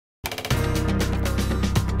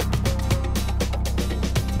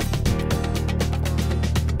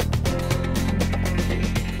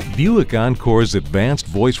Buick Encore's advanced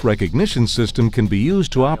voice recognition system can be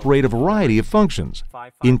used to operate a variety of functions,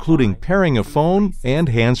 including pairing a phone and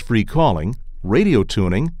hands-free calling, radio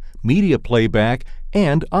tuning, media playback,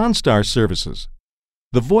 and OnStar services.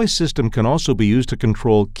 The voice system can also be used to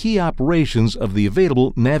control key operations of the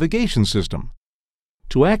available navigation system.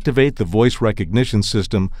 To activate the voice recognition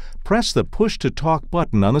system, press the push-to-talk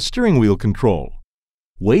button on the steering wheel control.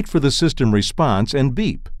 Wait for the system response and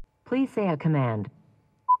beep. Please say a command.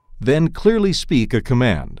 Then clearly speak a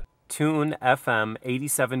command. Tune FM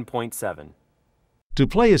 87.7. To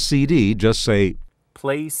play a CD, just say,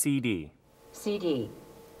 Play CD. CD.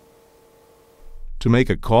 To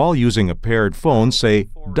make a call using a paired phone, say,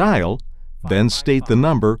 dial, then state the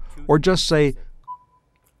number, or just say,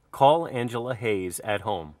 Call Angela Hayes at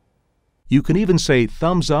home. You can even say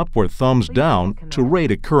thumbs up or thumbs down to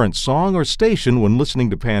rate a current song or station when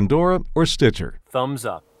listening to Pandora or Stitcher. Thumbs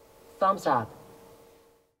up. Thumbs up.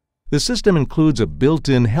 The system includes a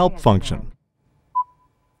built-in help function.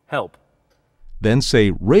 Help. Then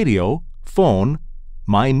say radio, phone,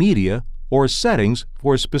 my media, or settings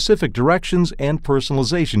for specific directions and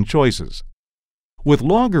personalization choices. With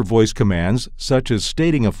longer voice commands, such as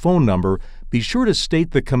stating a phone number, be sure to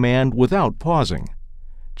state the command without pausing.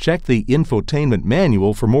 Check the infotainment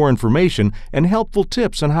manual for more information and helpful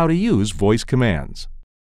tips on how to use voice commands.